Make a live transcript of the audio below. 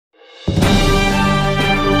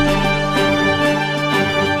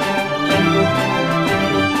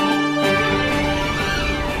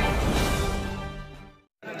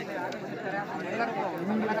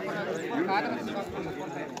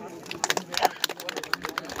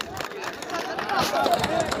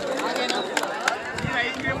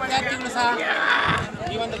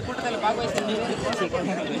ಈ ಒಂದು ಕೂಟದಲ್ಲಿ ಭಾಗವಹಿಸಿದ್ದೀವಿ.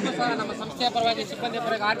 ನಮ್ಮ ಸಂಸ್ಥೆಯ ಪರವಾಗಿ ಸಿಬ್ಬಂದಿ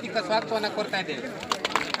ಪರವಾಗಿ ಆರ್ಥಿಕ ಸ್ವಾಗತವನ್ನು ಕೋರ್ತಾ ಇದ್ದೇವೆ.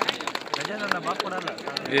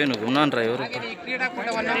 ಏನು ಗುಣಾನ್ರ ಇವರು ಈ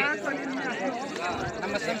ಕ್ರೀಡಾಕೂಟವನ್ನು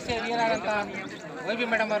ನಮ್ಮ ಸಂಸ್ಥೆಯ ವೀರಾದಂಥ ವೈಬಿ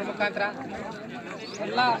ಮೇಡಮ್ ಅವರ ಮುಖಾಂತರ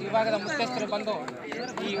ಎಲ್ಲ ವಿಭಾಗದ ಮುಖ್ಯಸ್ಥರು ಬಂದು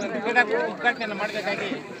ಈ ಒಂದು ಕ್ರೀಡಾಕೂಟ ಉದ್ಘಾಟನೆಯನ್ನು ಮಾಡಬೇಕಾಗಿ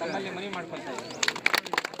ತಮ್ಮಲ್ಲಿ ಮನವಿ ಮಾಡ್ಕೊಳ್ತಾ ಇದ್ದೀವಿ.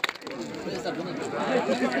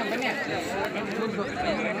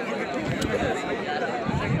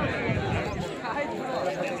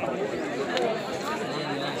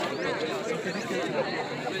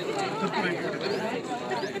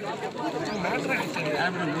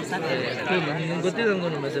 ಗೊತ್ತಿದೆ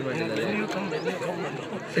ಮೆಸೇಜ್ ಮಾಡಿದ್ದಾರೆ.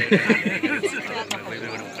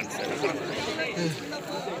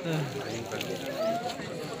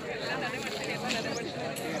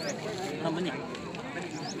 ಬನ್ನಿ.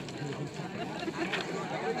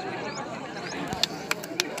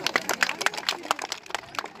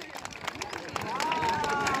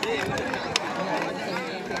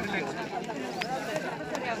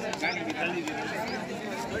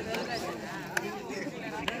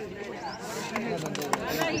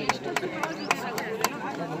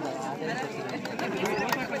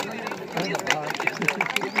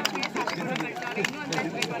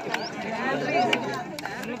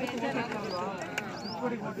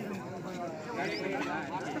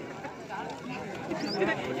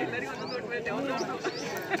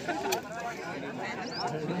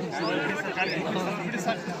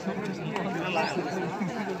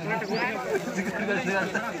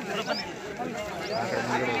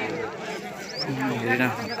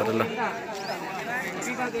 ಬರಲ್ಲ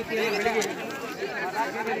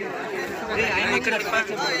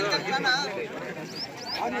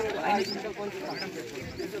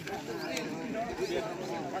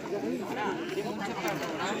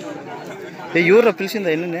ಇವ್ರ ಪಿಲ್ಸಿಂದ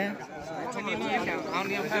ಇನ್ನೇ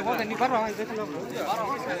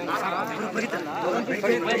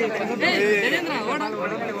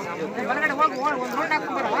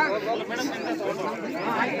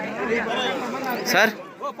ಸರ್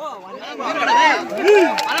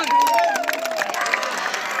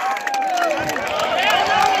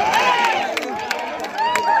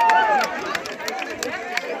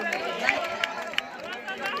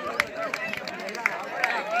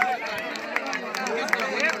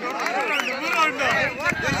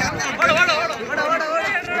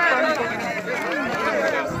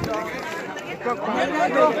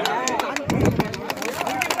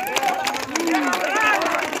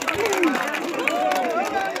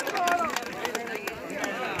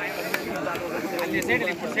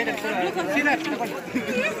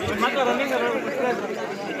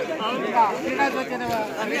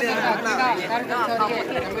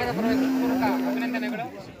ಅಭಿನಂದನೆಗಳು.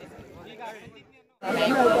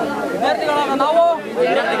 ವಿದ್ಯಾರ್ಥಿಗಳಾದ ನಾವು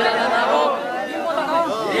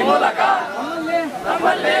ಈ ಮೂಲಕ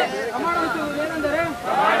ನಮ್ಮಲ್ಲಿ ಪ್ರಮಾಣಿಸುವುದೇನೆಂದರೆ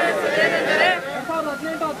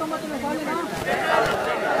 2018-19ನೇ ಸಾಲಿನ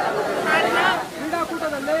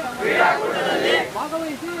ಕ್ರೀಡಾಕೂಟದಲ್ಲಿ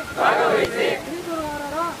ಭಾಗವಹಿಸಿ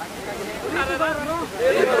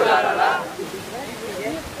ಕ್ರೀಡಾಗಾರರ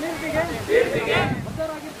ತೀರ್ಪಿಗೆ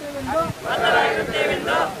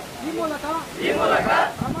ಬದ್ಧರಾಗಿರುತ್ತೇವೆಂದು ಈ ಮೂಲಕ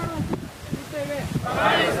ಪ್ರಮಾಣಿಸುತ್ತೇವೆ.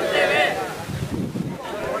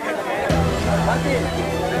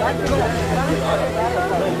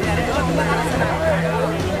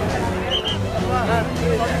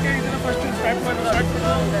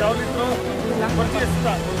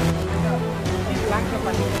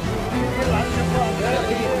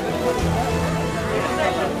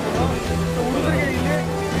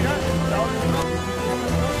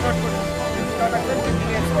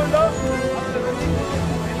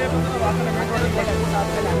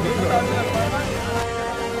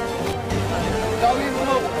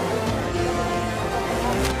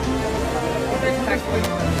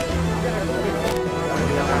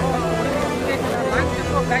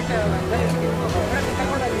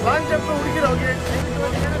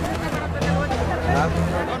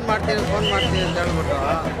 ಫೋನ್ ಮಾಡ್ತೀನಿ ಅಂತ ಹೇಳ್ಬಿಟ್ಟು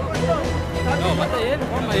ಮತ್ತೆ ಏನು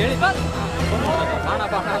ಫೋನ್ ಹೇಳಿ ಬಾಣ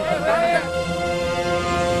ಅಂತ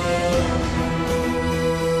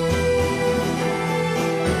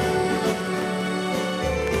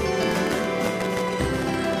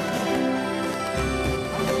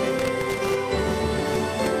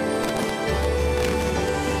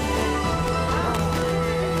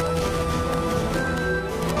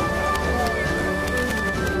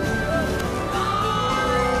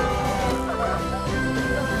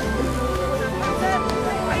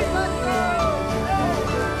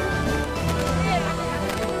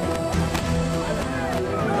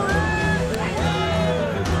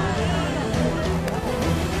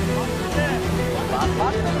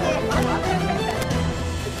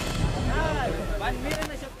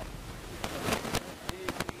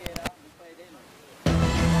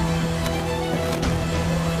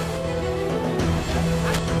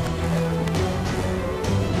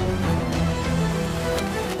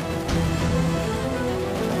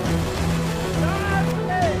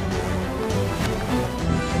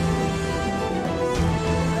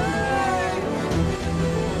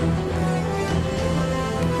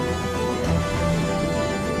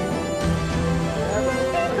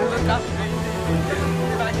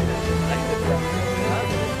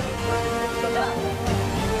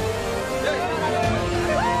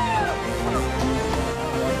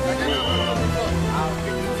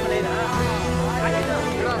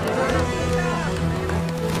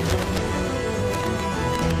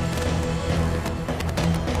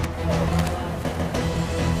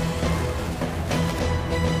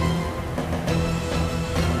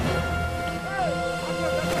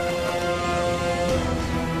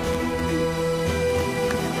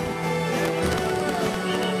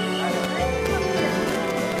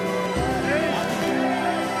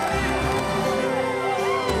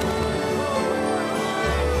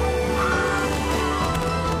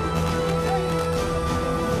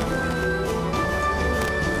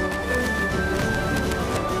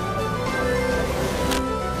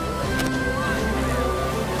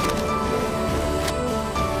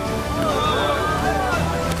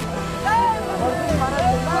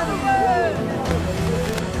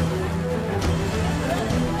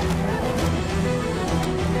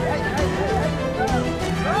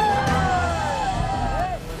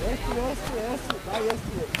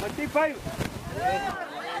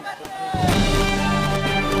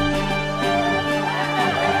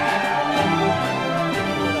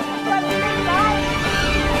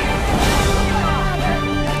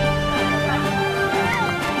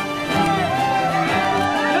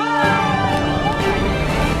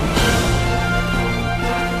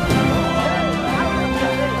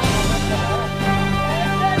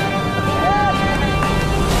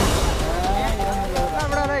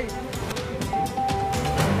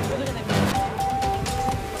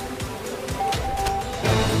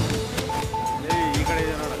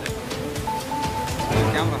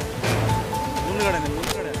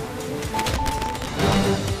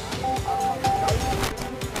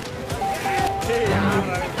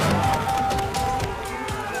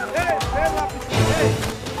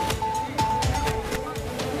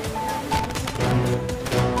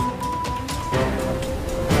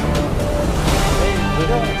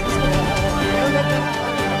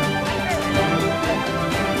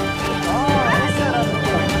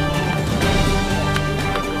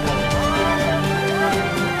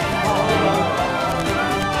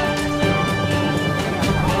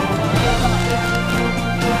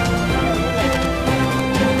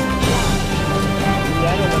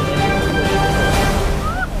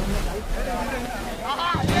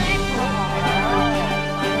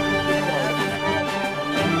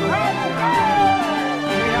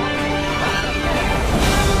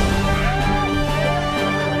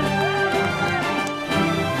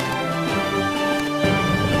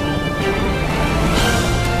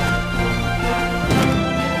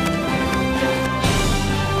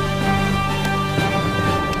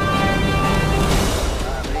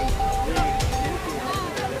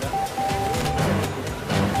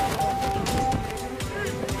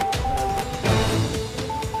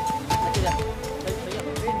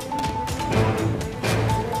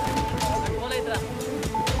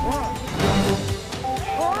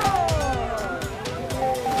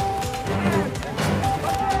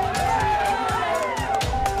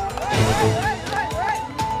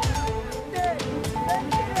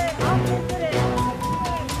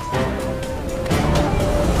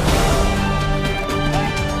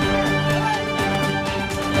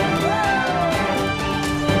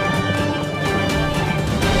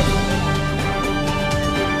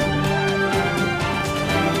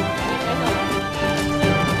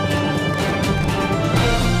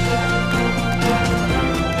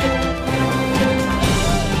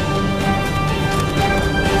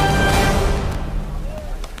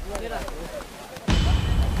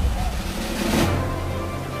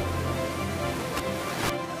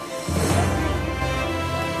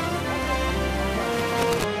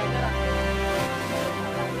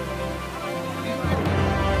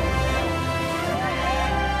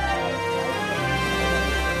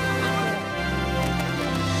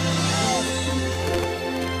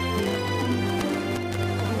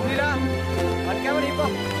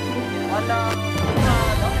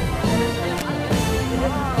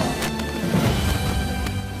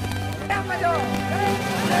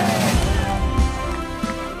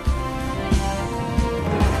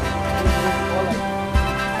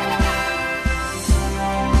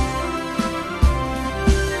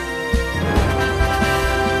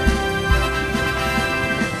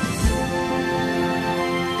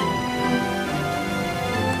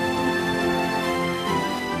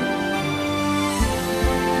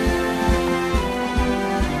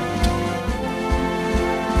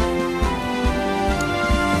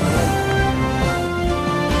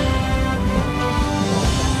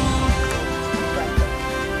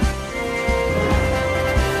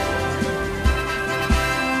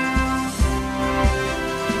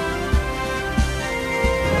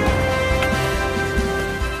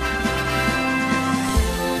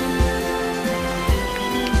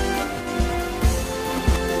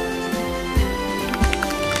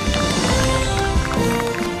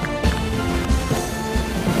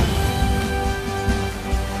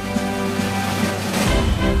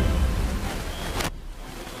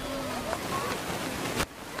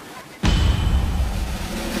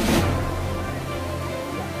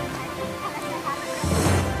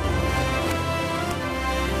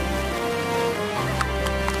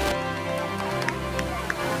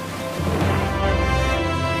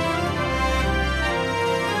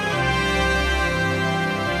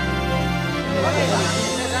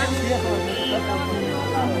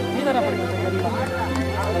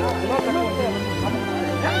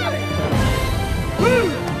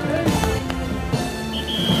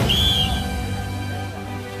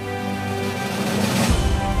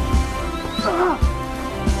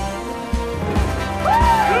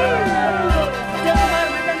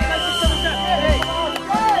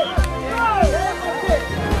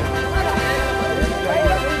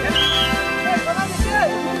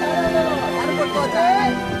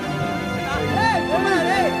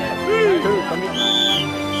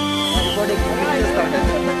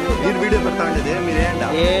Miranda.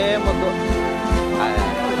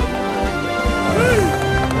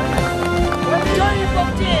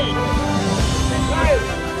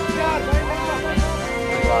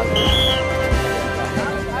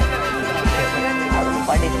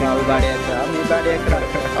 మొద్దు మీ బాడీ ఎక్కడ మీ బాడీ ఎక్కడ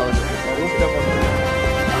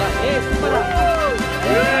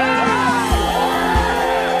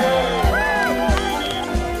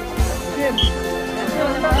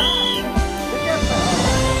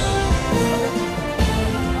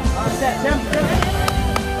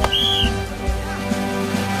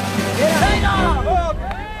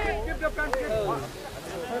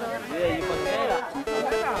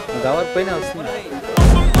గవర్ పైన వస్తుంది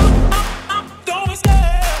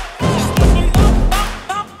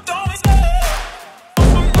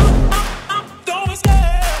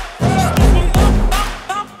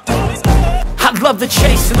Love the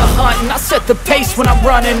chase and the hunt, and I set the pace when I'm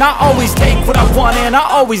running. I always take what I want and I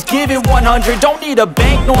always give it 100. Don't need a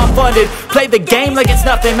bank, no I'm funded. Play the game like it's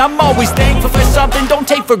nothing. I'm always thankful for something. Don't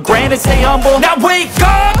take for granted, stay humble. Now wake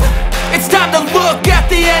up, it's time to look at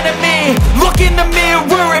the enemy. Look in the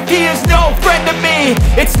mirror if he is no friend to me.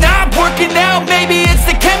 It's not working out, maybe it's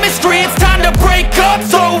the chemistry. It's time to break up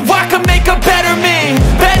so I can make a better me.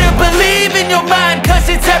 Better believe in your mind, cause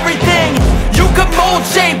it's everything. You can mold,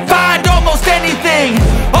 shape, find almost anything.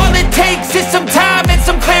 All it takes is some time and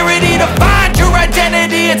some clarity to find your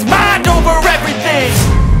identity. It's mind over everything.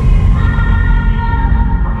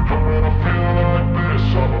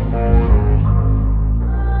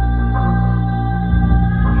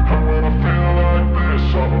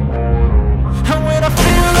 And when I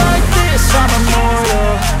feel like this, I'm immortal.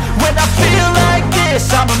 When I feel like this,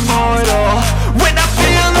 I'm immortal. When I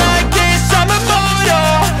feel like this, I'm immortal.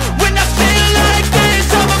 When I feel like this,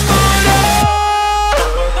 I'm immortal.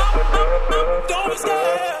 Don't be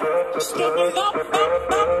scared. Just open up.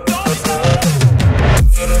 Don't be scared.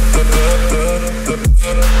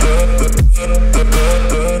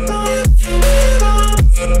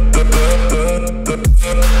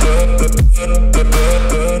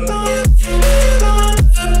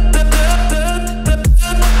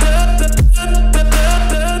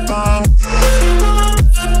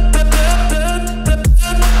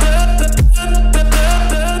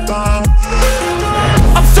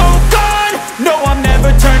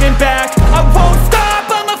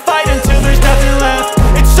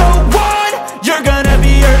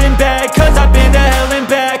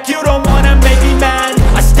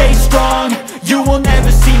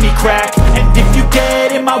 Crack. And if you get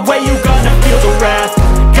in my way, you gonna feel the wrath.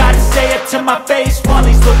 Gotta say it to my face while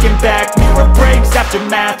he's looking back. Mirror breaks after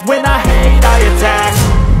math. When I hate, I attack.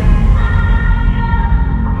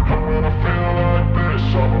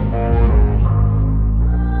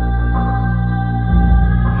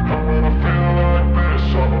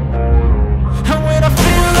 And when I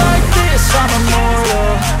feel like this, I'm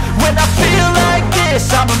immortal. When I feel like this,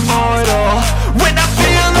 I'm immortal. When I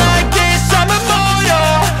feel like this, I'm immortal.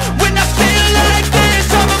 When I feel like this,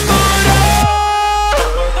 I'm immortal.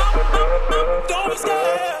 Don't be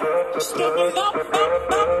scared. Just open up.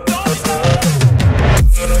 Don't be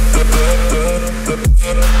scared.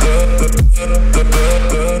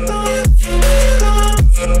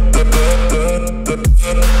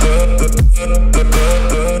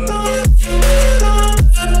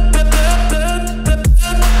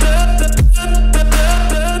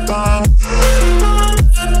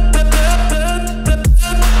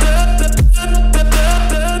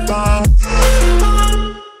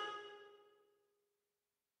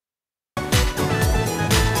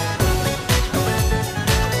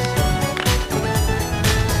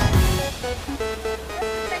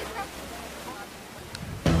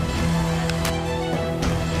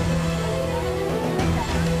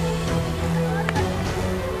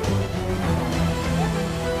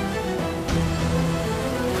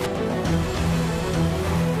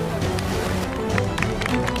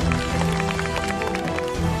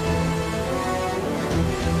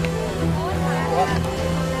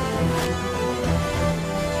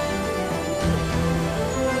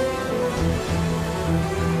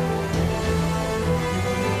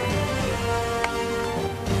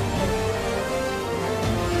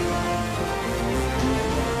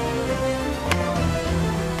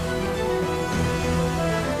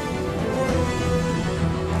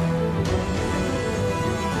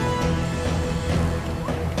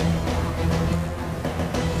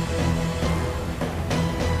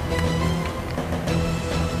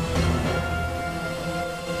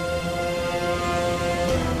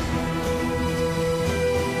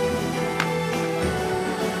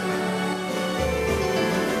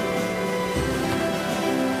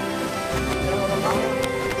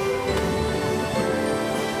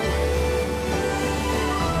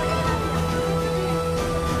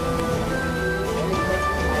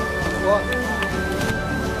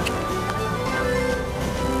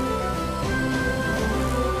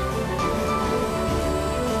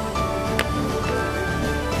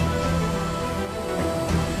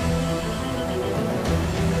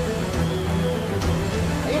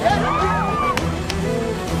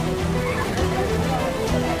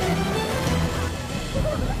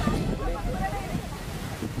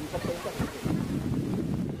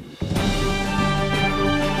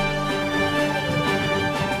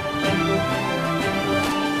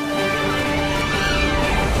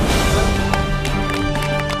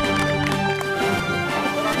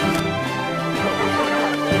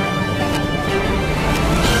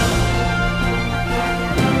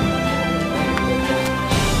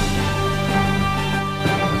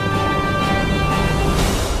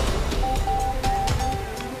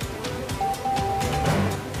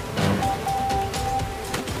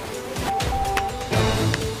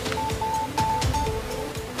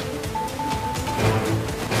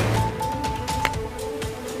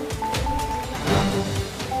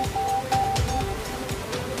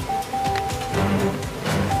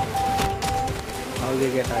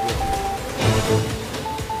 Target.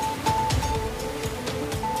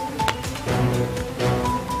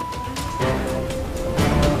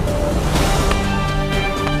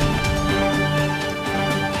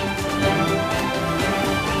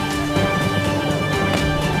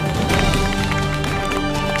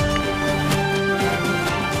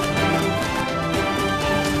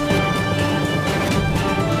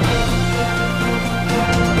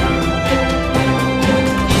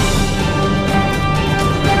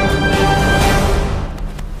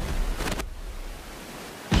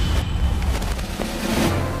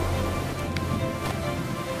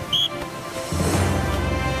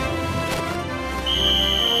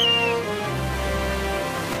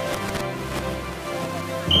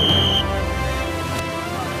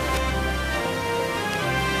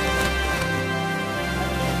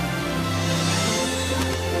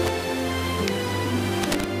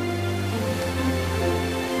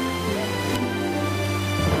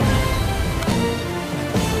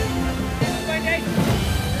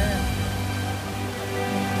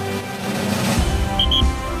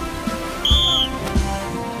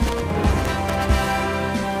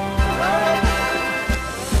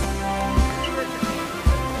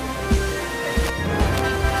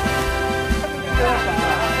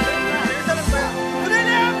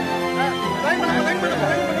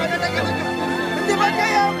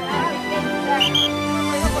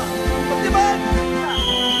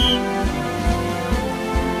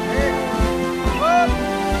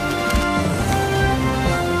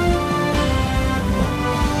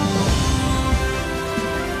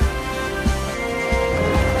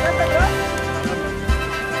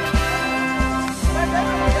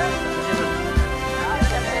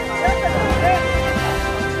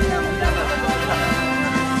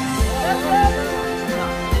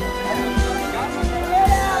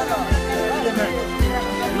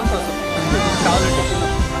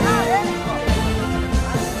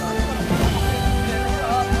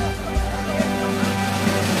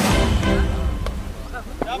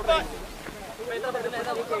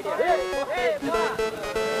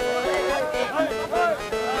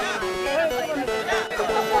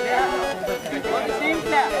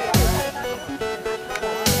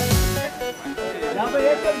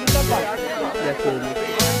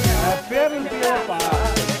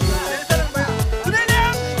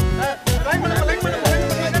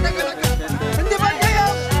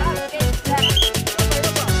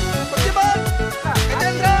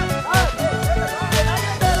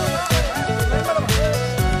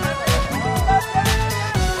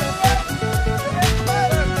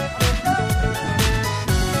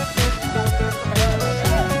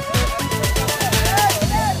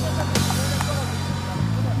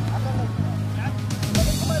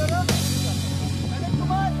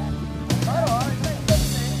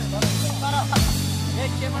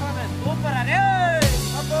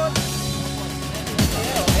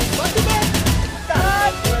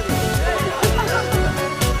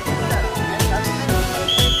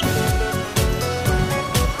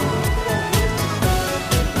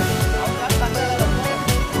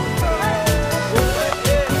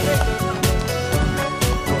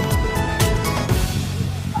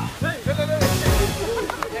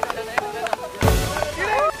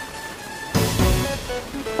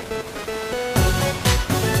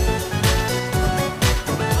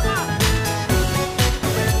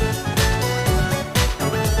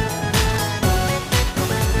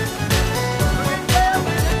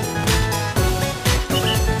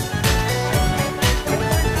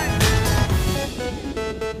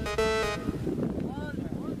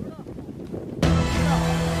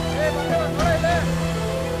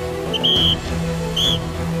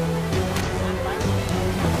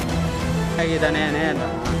 ಆಗಿದ್ದಾನೆ